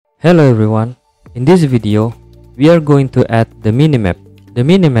Hello everyone, in this video we are going to add the minimap. The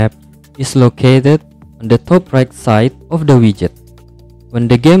minimap is located on the top right side of the widget. When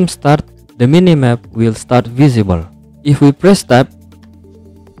the game starts, the minimap will start visible. If we press tab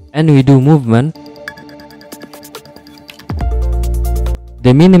and we do movement,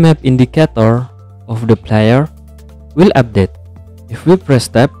 the minimap indicator of the player will update. If we press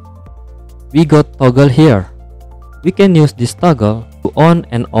tab, we got toggle here. We can use this toggle to on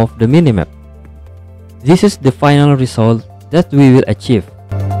and off the minimap. This is the final result that we will achieve.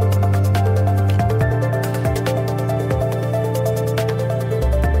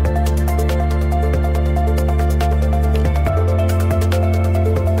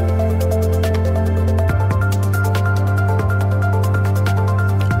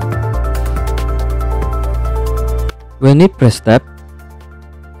 When we press tab,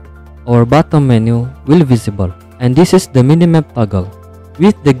 our bottom menu will visible, and this is the minimap toggle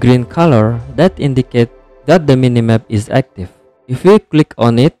with the green color that indicate that the minimap is active. If we click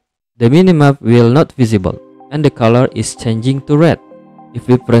on it, the minimap will not visible and the color is changing to red. If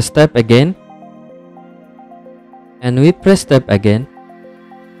we press tab again and we press tab again,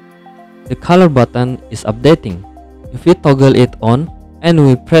 the color button is updating. If we toggle it on and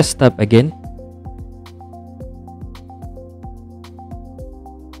we press tab again,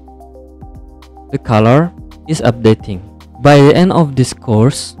 the color is updating. By the end of this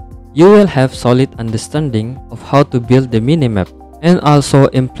course, you will have solid understanding of how to build the minimap and also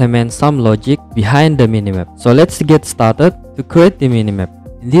implement some logic behind the minimap. So let's get started to create the minimap.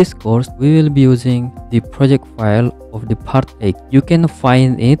 In this course, we will be using the project file of the part 8. You can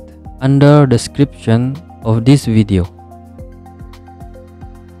find it under the description of this video.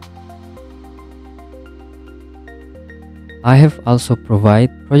 I have also provided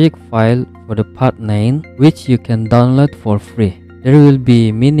project file for the part 9 which you can download for free. There will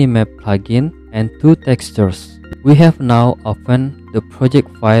be minimap plugin and 2 textures. We have now opened the project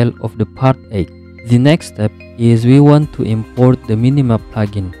file of the part 8. The next step is we want to import the minimap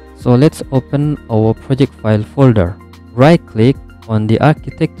plugin. So let's open our project file folder. Right click on the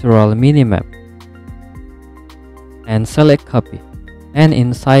architectural minimap and select copy. And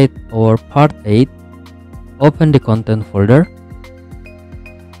inside our part 8, open the content folder,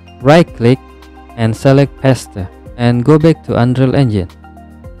 right click and select paste and go back to Unreal Engine.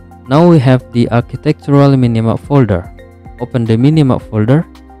 Now we have the architectural minimap folder. Open the minimap folder,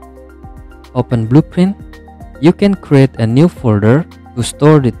 open blueprint. You can create a new folder to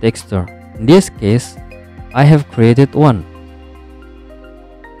store the texture. In this case, I have created one.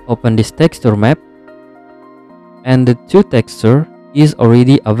 Open this texture map and the 2 texture is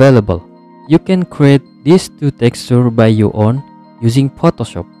already available. You can create these 2 textures by your own using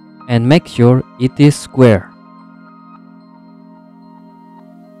Photoshop and make sure it is square.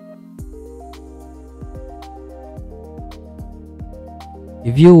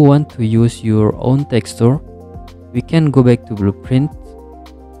 If you want to use your own texture, we can go back to Blueprint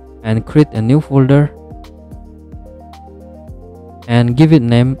and create a new folder and give it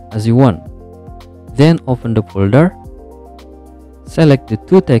name as you want. Then open the folder, select the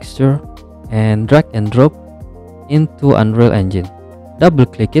 2 textures and drag and drop into Unreal Engine. Double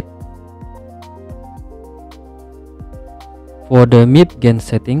click it. For the mid gain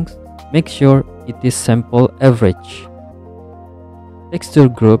settings, make sure it is sample average. Texture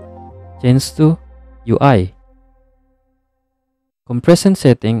group, change to UI. Compression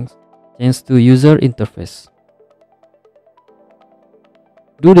settings, change to user interface.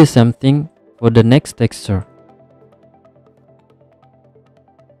 Do the same thing for the next texture.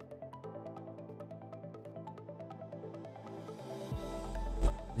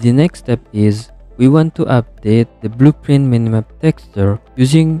 The next step is we want to update the blueprint minimap texture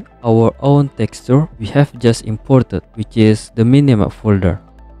using our own texture we have just imported, which is the minimap folder.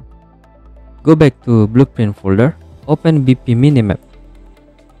 Go back to blueprint folder, open BP minimap.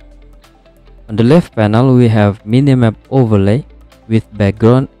 On the left panel we have minimap overlay with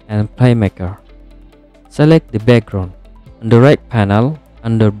background and playmaker. Select the background. On the right panel,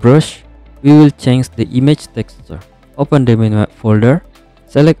 under brush, we will change the image texture. Open the minimap folder,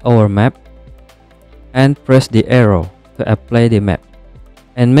 select our map and press the arrow to apply the map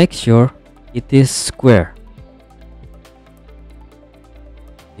and make sure it is square.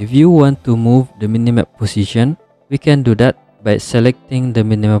 If you want to move the minimap position, we can do that by selecting the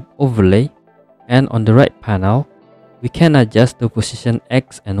minimap overlay, and on the right panel we can adjust the position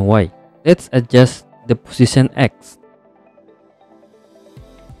X and Y. Let's adjust the position X.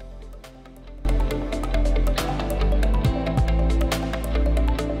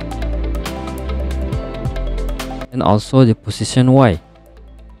 and also the position Y.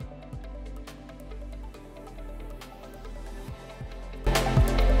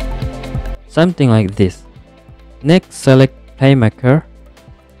 something like this. Next, select Playmaker,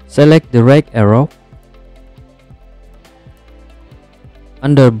 select the right arrow.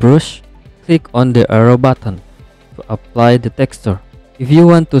 Under Brush, click on the arrow button to apply the texture. If you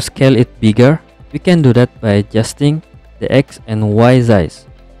want to scale it bigger, we can do that by adjusting the X and Y size.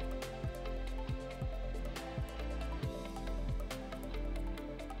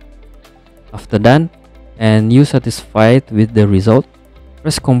 After done, and you satisfied with the result,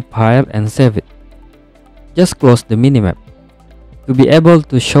 press compile and save it. Just close the minimap. To be able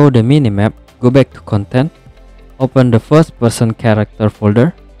to show the minimap, go back to content, open the first person character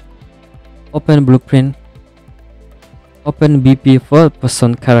folder, open blueprint, open BP first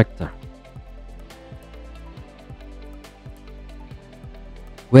person character.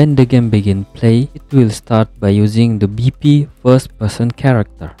 When the game begins play, it will start by using the BP first person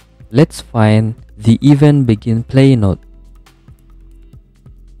character. Let's find the event begin play node.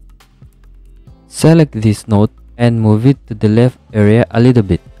 Select this node and move it to the left area a little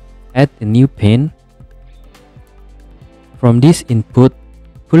bit. Add a new pane. From this input,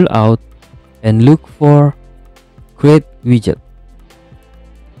 pull out and look for create widget.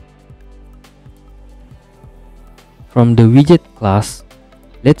 From the widget class,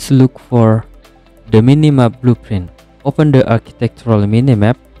 let's look for the Minimap blueprint. Open the architectural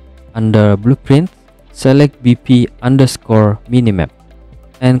minimap. Under blueprint, select BP_minimap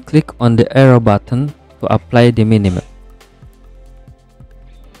and click on the arrow button to apply the minimap.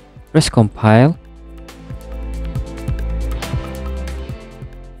 Press compile.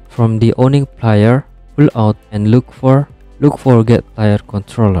 From the owning player, pull out and look for get player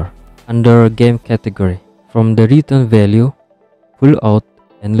controller. Under game category, from the return value, pull out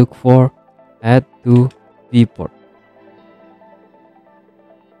and look for add to viewport.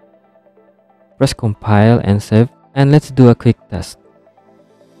 Press compile and save, and let's do a quick test.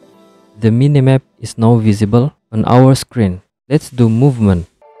 The minimap is now visible on our screen. Let's do movement.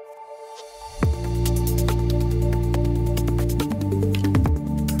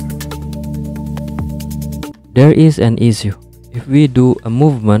 There is an issue. If we do a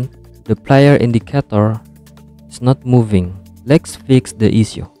movement, the player indicator is not moving. Let's fix the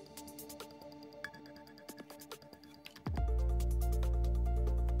issue.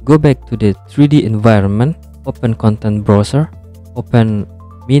 Go back to the 3D environment, open content browser, open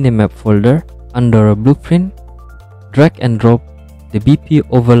minimap folder. Under blueprint, drag and drop the BP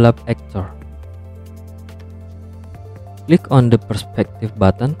overlap actor. Click on the perspective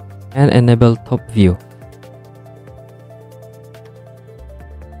button and enable top view.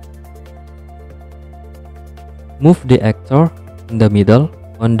 Move the actor in the middle.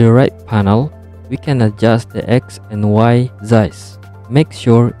 On the right panel, we can adjust the X and Y size. Make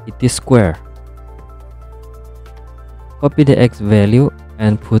sure it is square. Copy the X value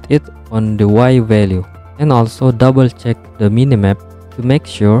and put it on the Y value, and also double check the minimap to make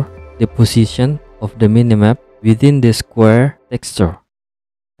sure the position of the minimap within the square texture.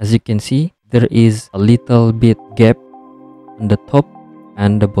 As you can see, there is a little bit gap on the top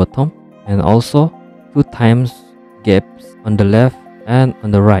and the bottom, and also 2 times gaps on the left and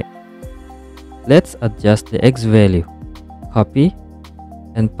on the right. Let's adjust the X value. Copy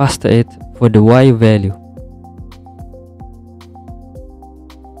and paste it for the Y value.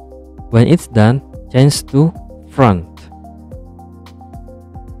 When it's done, change to front.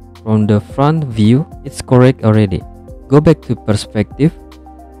 From the front view, it's correct already. Go back to perspective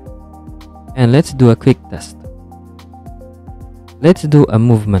and let's do a quick test. Let's do a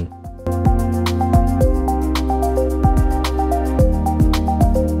movement.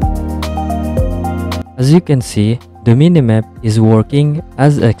 As you can see, the minimap is working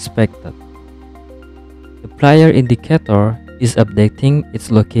as expected. The player indicator is updating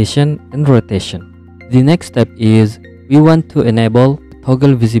its location and rotation. The next step is we want to enable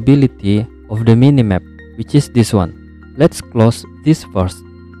toggle visibility of the minimap, which is this one. Let's close this first.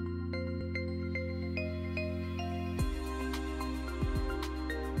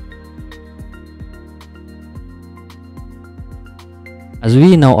 As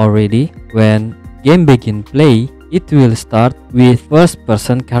we know already, when game begin play, it will start with first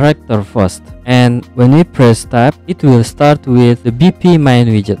person character first, and when we press tab, it will start with the BP main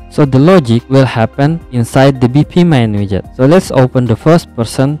widget. So the logic will happen inside the BP main widget. So let's open the first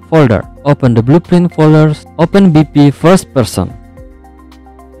person folder, open the blueprint folders, open BP first person.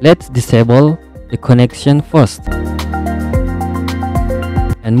 Let's disable the connection first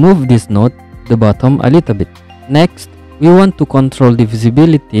and move this node to the bottom a little bit. Next, we want to control the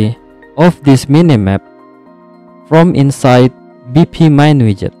visibility of this minimap from inside BP main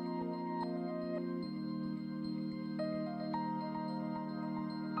widget.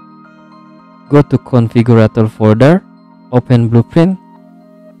 go to configurator folder, open blueprint,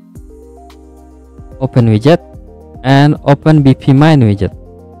 open widget, and open BP main widget.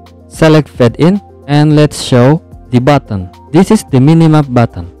 Select fade in and let's show the button. This is the Minimap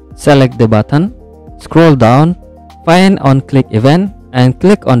button. Select the button, scroll down, find on click event and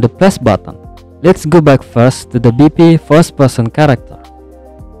click on the plus button. Let's go back first to the BP first person character.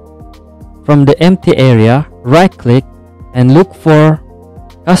 From the empty area, right click and look for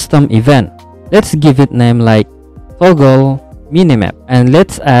custom event. Let's give it name like toggle minimap and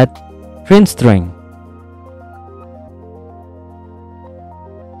let's add print string.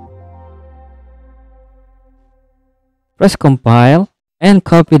 Press compile and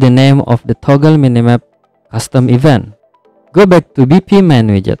copy the name of the toggle minimap custom event. Go back to BP main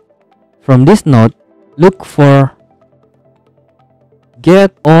widget. From this node, look for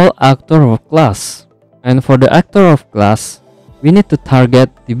get all actor of class. And for the actor of class, we need to target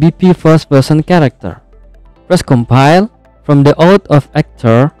the BP first person character. Press compile. From the out of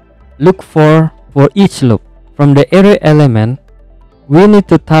actor, look for each loop. From the array element, we need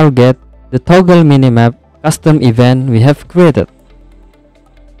to target the toggle minimap custom event we have created.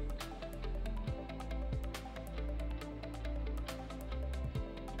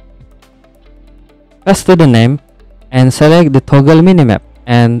 Paste the name and select the toggle minimap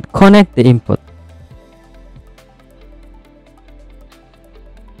and connect the input.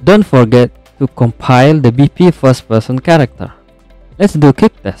 Don't forget to compile the BP first person character. Let's do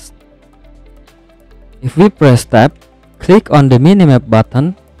quick test. If we press tab, click on the minimap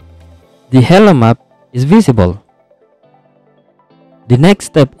button, the hello map is visible. The next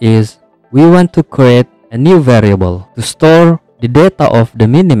step is we want to create a new variable to store the data of the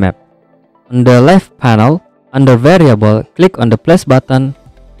minimap. On the left panel, under variable, click on the plus button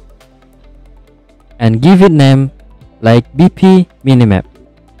and give it name like BP minimap.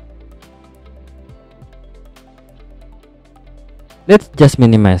 Let's just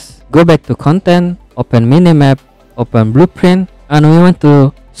minimize. Go back to content, open minimap, open blueprint, and we want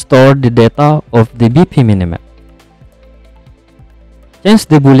to store the data of the BP minimap. Change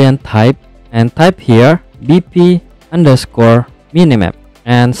the boolean type and type here BP underscore minimap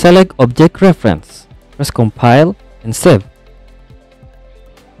and select object reference. Press compile and save.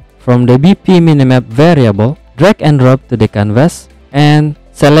 From the BP minimap variable, drag and drop to the canvas and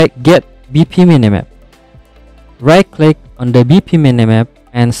select get BP minimap. Right click on the BP minimap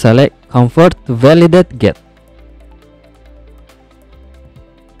and select convert to validate get.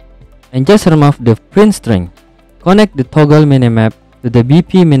 And just remove the print string. Connect the toggle minimap to the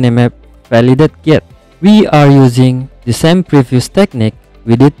BP minimap validate get. We are using the same previous technique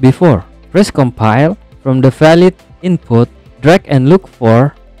we did before. Press compile. From the valid input, drag and look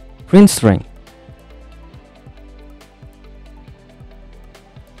for print string.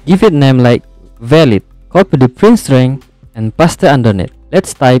 Give it name like valid. Copy the print string and paste underneath.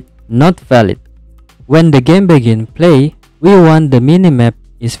 Let's type not valid. When the game begin play, we want the minimap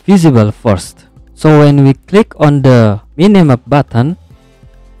is visible first. So when we click on the minimap button,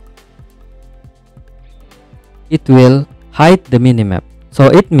 it will hide the minimap. So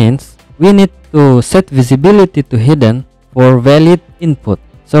it means we need to set visibility to hidden for valid input.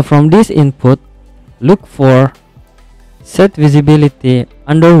 So from this input, look for set visibility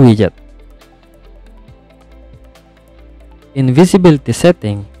under widget. In visibility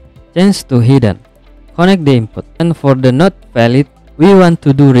setting, change to hidden. Connect the input. And for the not valid, we want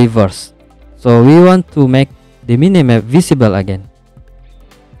to do reverse. So we want to make the minimap visible again.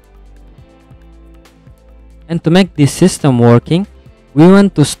 And to make this system working, we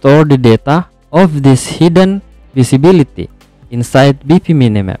want to store the data of this hidden visibility inside BP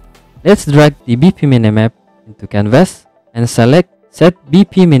minimap. Let's drag the BP minimap into canvas and select set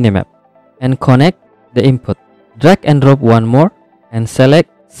BP minimap and connect the input. Drag and drop one more and select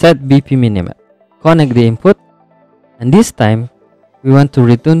set BP minimap. Connect the input, and this time we want to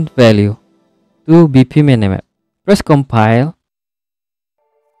return value to BP minimap. Press compile.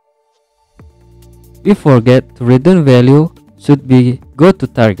 We forget to return value should be go to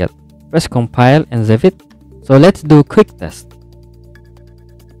target. Press compile and save it. So let's do quick test.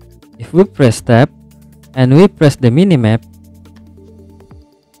 If we press tab and we press the minimap,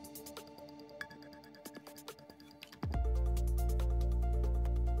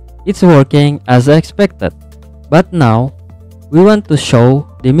 it's working as expected. But now we want to show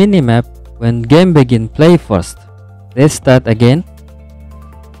the minimap when game begin play first. Let's start again.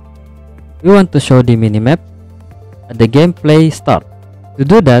 We want to show the minimap at the gameplay start. To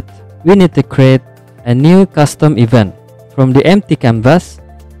do that, we need to create a new custom event. From the empty canvas,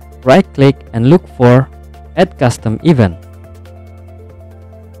 right click and look for add custom event.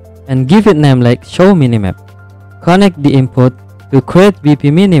 and give it name like show minimap. Connect the input to create BP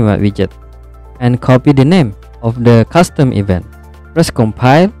minimap widget and copy the name of the custom event. Press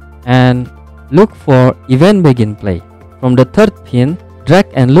compile and look for event begin play. From the third pin, drag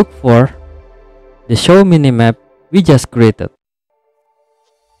and look for the show minimap we just created.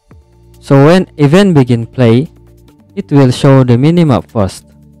 So when event begin play, it will show the minimap first.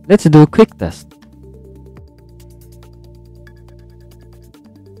 Let's do a quick test.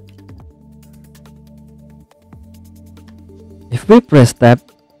 If we press tab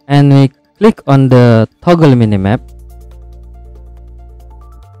and we click on the toggle minimap,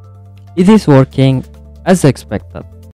 it is working as expected.